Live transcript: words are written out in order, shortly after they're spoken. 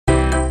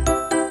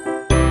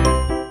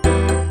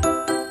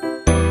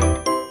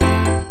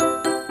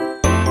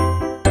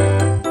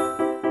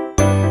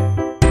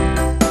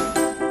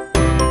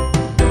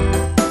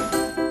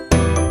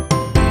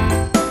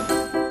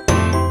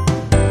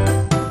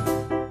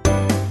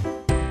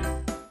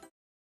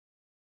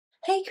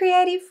Hey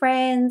creative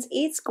friends,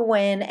 it's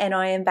Gwen and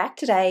I am back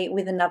today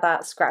with another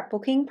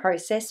scrapbooking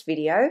process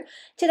video.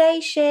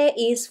 Today's share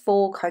is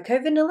for Cocoa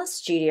Vanilla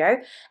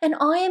Studio and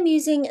I am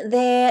using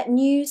their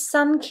new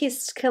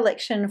Sun-Kissed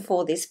collection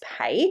for this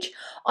page.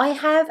 I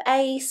have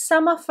a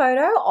summer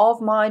photo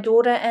of my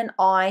daughter and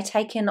I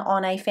taken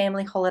on a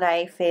family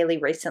holiday fairly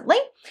recently,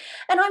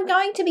 and I'm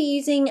going to be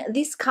using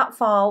this cut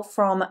file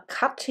from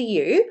Cut to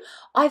You.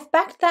 I've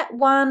backed that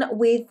one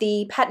with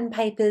the pattern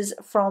papers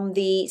from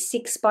the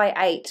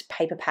 6x8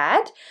 paper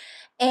pad,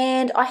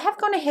 and I have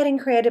gone ahead and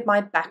created my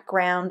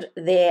background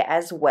there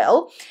as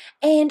well.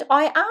 And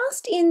I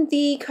asked in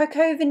the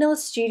Cocoa Vanilla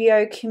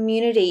Studio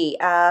community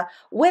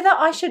whether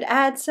I should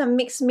add some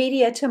mixed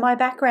media to my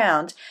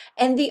background,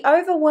 and the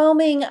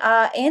overwhelming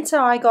answer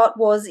I got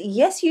was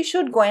yes, you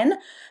should, Gwen.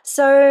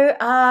 So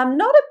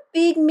not a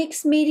big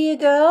mixed media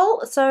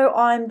girl, so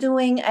I'm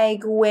doing a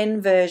Gwen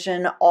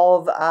version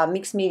of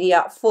mixed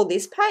media for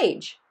this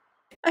page.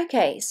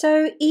 Okay,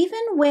 so even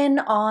when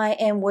I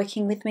am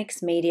working with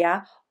mixed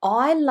media,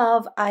 I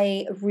love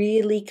a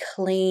really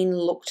clean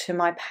look to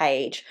my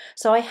page.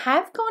 So I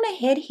have gone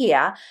ahead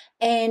here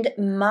and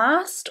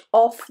masked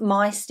off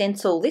my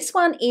stencil. This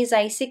one is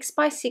a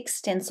 6x6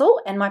 stencil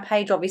and my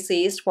page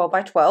obviously is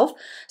 12x12.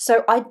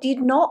 So I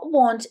did not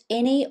want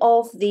any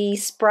of the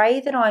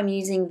spray that I'm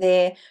using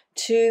there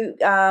to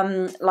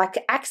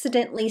like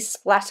accidentally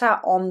splatter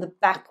on the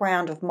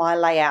background of my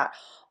layout.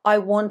 I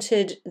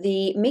wanted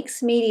the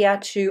mixed media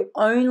to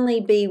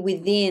only be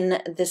within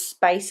the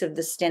space of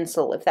the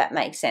stencil, if that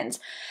makes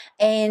sense.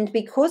 And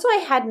because I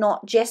had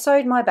not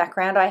gessoed my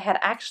background, I had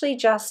actually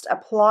just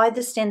applied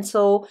the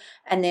stencil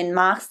and then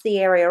masked the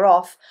area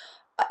off.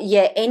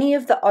 Yeah, any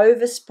of the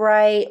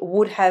overspray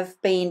would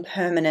have been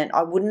permanent.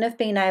 I wouldn't have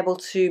been able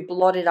to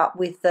blot it up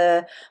with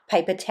the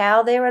paper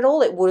towel there at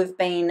all. It would have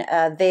been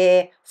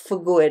there for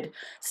good.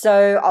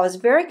 So I was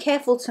very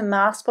careful to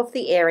mask off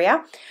the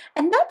area,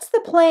 and that's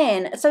the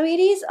plan. So it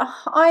is,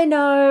 I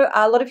know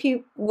a lot of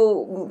you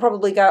will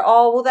probably go,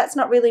 oh, well, that's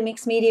not really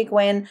mixed media,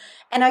 Gwen.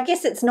 And I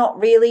guess it's not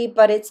really,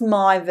 but it's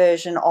my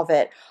version of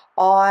it.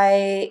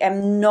 I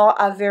am not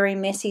a very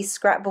messy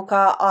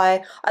scrapbooker.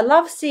 I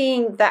love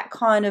seeing that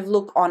kind of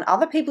look on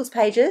other people's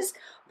pages,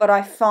 but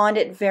I find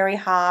it very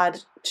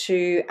hard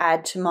to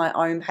add to my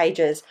own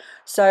pages.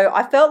 So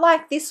I felt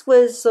like this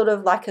was sort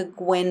of like a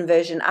Gwen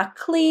version. A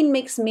clean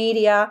mixed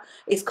media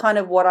is kind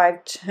of what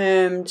I've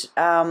termed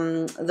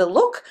the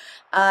look.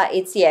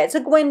 It's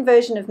a Gwen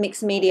version of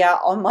mixed media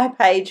on my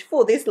page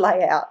for this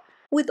layout.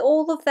 With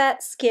all of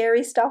that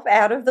scary stuff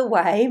out of the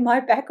way, my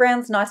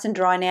background's nice and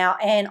dry now,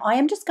 and I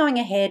am just going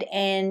ahead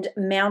and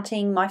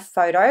mounting my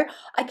photo.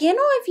 Again,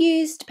 I've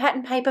used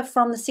pattern paper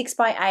from the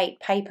 6x8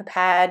 paper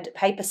pad,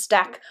 paper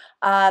stack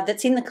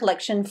that's in the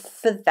collection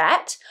for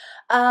that.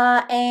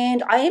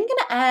 And I am going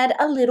to add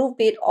a little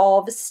bit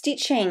of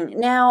stitching.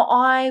 Now,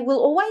 I will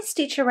always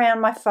stitch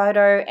around my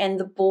photo and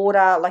the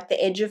border, like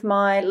the edge of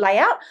my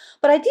layout,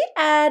 but I did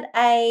add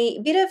a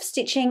bit of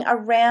stitching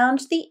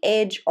around the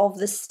edge of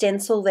the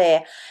stencil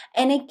there.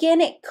 And again,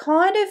 it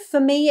kind of, for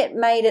me, it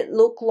made it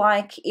look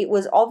like it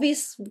was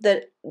obvious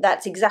that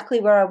that's exactly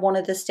where I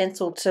wanted the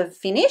stencil to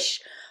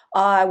finish.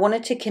 I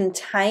wanted to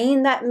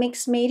contain that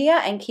mixed media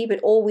and keep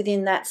it all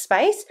within that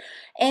space,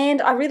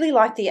 and I really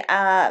like the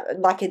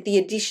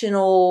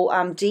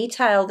additional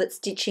detail that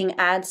stitching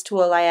adds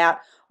to a layout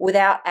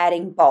without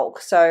adding bulk.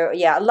 So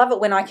yeah, I love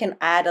it when I can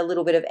add a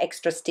little bit of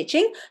extra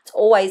stitching. It's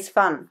always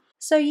fun.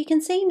 So you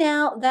can see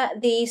now that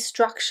the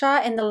structure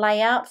and the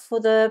layout for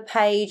the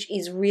page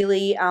is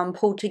really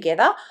pulled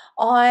together.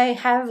 I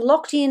have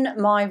locked in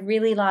my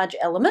really large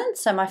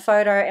elements, so my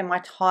photo and my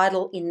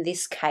title in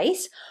this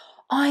case.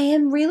 I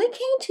am really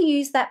keen to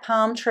use that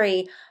palm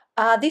tree.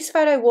 This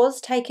photo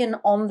was taken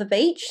on the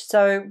beach,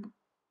 so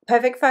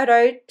perfect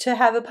photo to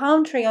have a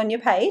palm tree on your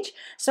page.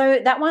 So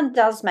that one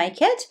does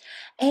make it.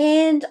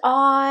 And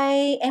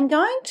I am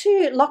going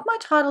to lock my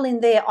title in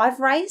there. I've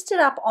raised it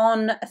up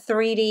on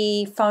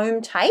 3D foam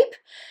tape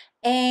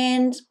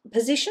and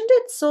positioned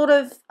it sort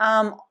of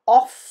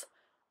off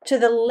to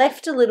the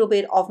left a little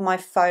bit of my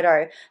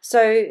photo.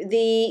 So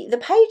the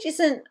page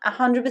isn't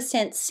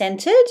 100%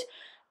 centered,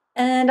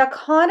 and I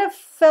kind of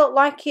felt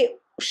like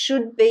it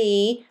should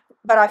be,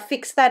 but I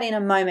fixed that in a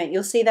moment.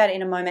 You'll see that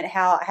in a moment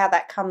how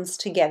that comes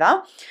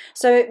together.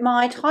 So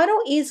my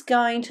title is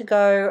going to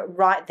go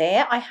right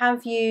there. I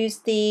have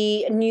used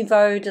the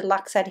Nouveau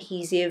Deluxe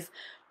adhesive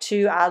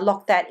to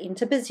lock that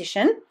into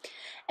position.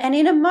 And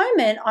in a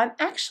moment, I'm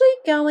actually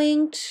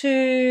going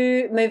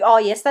to move, oh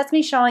yes, that's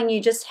me showing you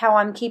just how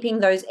I'm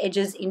keeping those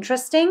edges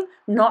interesting.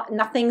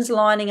 Nothing's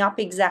lining up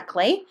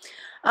exactly.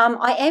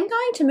 I am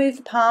going to move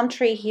the palm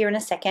tree here in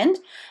a second,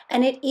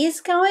 and it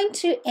is going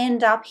to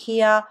end up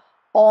here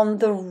on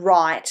the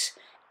right.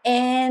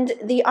 And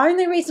the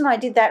only reason I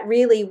did that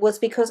really was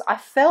because I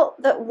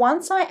felt that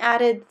once I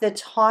added the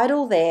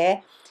title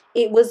there,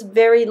 it was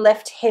very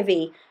left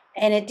heavy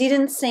and it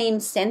didn't seem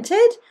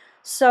centered.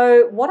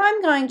 So what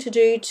I'm going to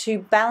do to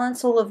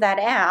balance all of that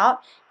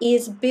out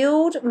is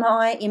build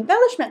my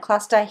embellishment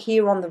cluster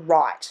here on the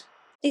right.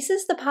 This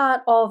is the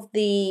part of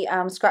the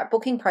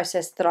scrapbooking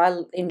process that I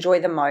enjoy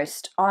the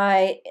most.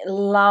 I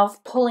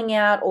love pulling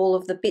out all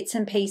of the bits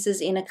and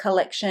pieces in a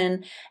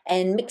collection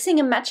and mixing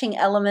and matching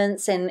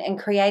elements and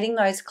creating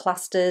those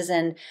clusters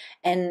and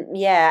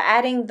yeah,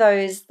 adding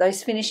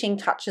those finishing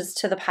touches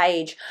to the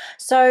page.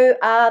 So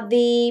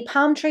the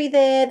palm tree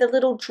there, the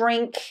little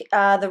drink,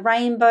 the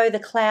rainbow, the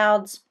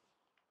clouds,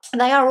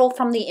 they are all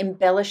from the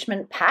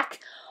embellishment pack.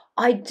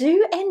 I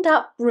do end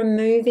up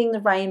removing the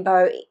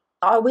rainbow.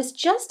 I was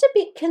just a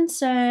bit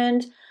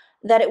concerned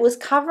that it was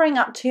covering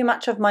up too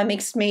much of my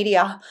mixed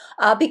media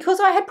because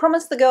I had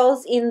promised the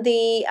girls in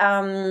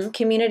the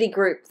community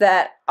group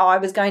that I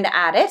was going to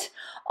add it.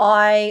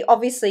 I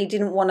obviously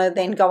didn't want to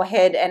then go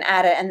ahead and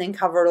add it and then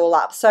cover it all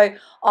up. So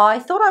I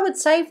thought I would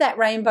save that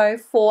rainbow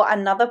for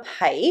another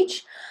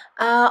page.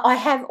 I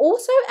have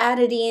also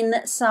added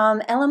in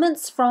some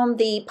elements from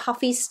the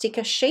puffy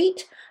sticker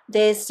sheet.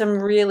 There's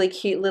some really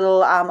cute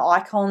little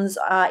icons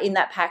in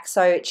that pack,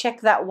 so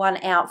check that one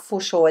out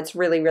for sure. It's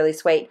really, really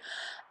sweet.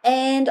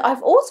 And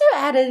I've also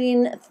added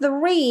in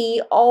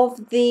 3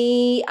 of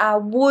the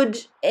wood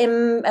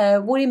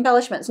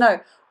embellishments.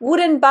 No,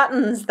 wooden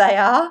buttons they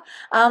are,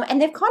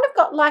 and they've kind of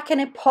got like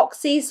an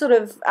epoxy sort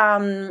of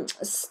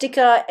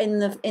sticker in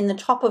the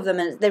top of them,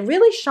 and they're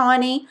really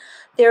shiny.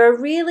 They're a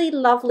really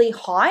lovely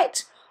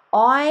height.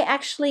 I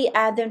actually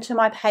add them to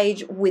my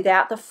page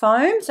without the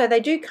foam, so they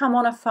do come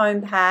on a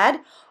foam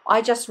pad.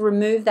 I just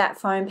remove that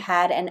foam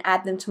pad and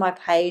add them to my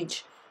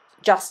page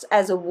just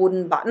as a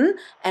wooden button,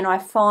 and I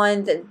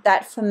find that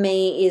that for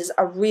me is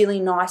a really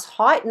nice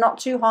height, not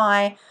too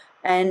high,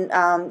 and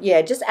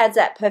yeah, just adds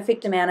that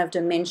perfect amount of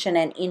dimension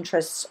and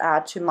interest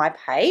to my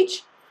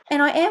page.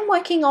 And I am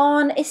working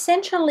on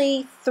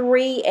essentially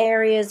 3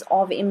 areas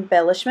of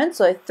embellishment,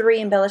 so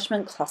 3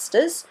 embellishment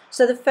clusters.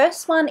 So the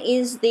first one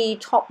is the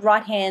top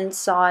right hand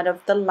side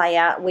of the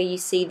layout where you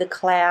see the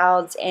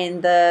clouds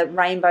and the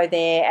rainbow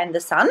there and the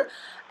sun.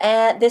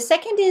 The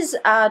second is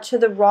to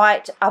the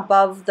right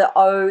above the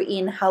O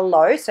in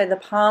hello, so the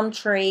palm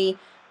tree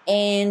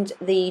and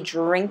the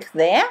drink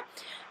there.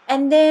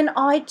 And then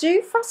I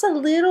do fuss a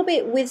little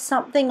bit with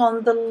something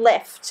on the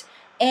left.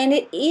 And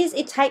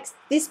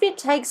this bit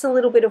takes a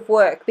little bit of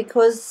work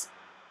because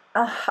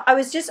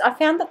I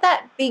found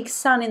that big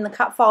sun in the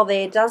cut file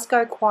there does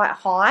go quite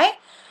high.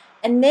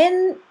 And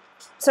then,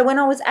 so when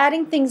I was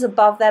adding things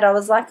above that, I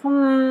was like,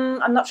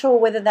 I'm not sure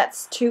whether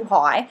that's too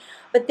high.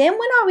 But then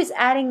when I was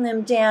adding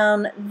them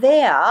down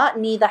there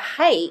near the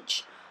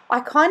H,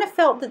 I kind of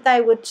felt that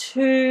they were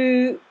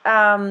too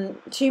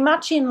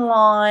much in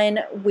line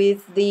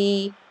with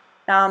the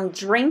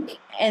drink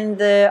and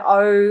the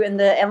O and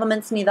the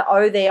elements near the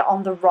O there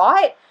on the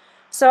right.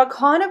 So I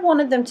kind of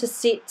wanted them to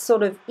sit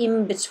sort of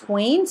in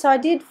between. So I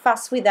did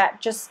fuss with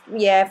that just,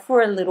 yeah,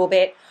 for a little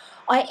bit.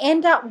 I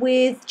end up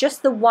with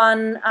just the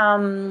one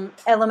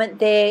element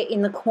there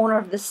in the corner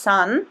of the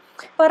sun.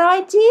 But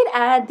I did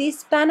add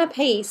this banner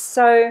piece.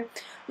 So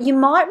you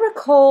might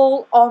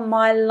recall on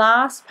my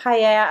last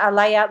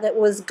layout that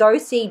was Go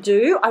See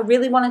Do, I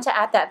really wanted to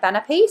add that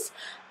banner piece.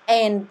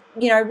 And,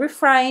 you know,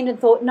 refrained and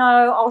thought,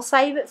 no, I'll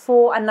save it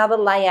for another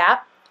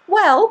layout.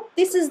 Well,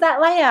 this is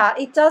that layout.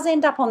 It does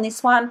end up on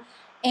this one,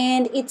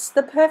 and it's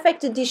the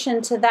perfect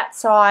addition to that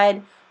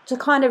side to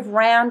kind of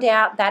round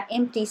out that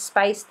empty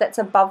space that's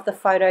above the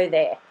photo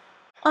there.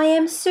 I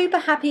am super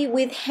happy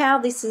with how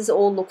this is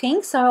all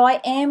looking, so I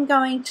am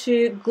going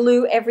to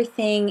glue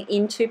everything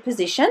into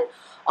position.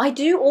 I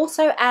do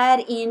also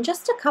add in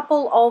just a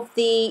couple of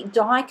the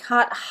die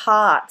cut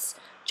hearts,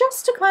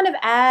 just to kind of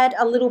add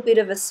a little bit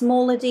of a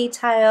smaller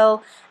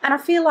detail, and I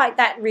feel like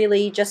that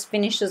really just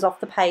finishes off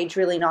the page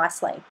really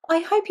nicely. I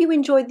hope you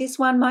enjoyed this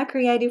one, my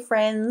creative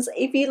friends.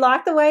 If you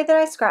like the way that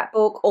I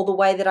scrapbook or the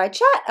way that I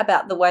chat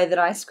about the way that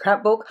I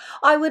scrapbook,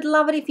 I would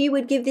love it if you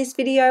would give this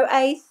video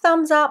a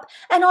thumbs up,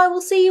 and I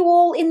will see you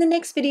all in the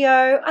next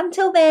video.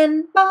 Until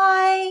then,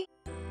 bye!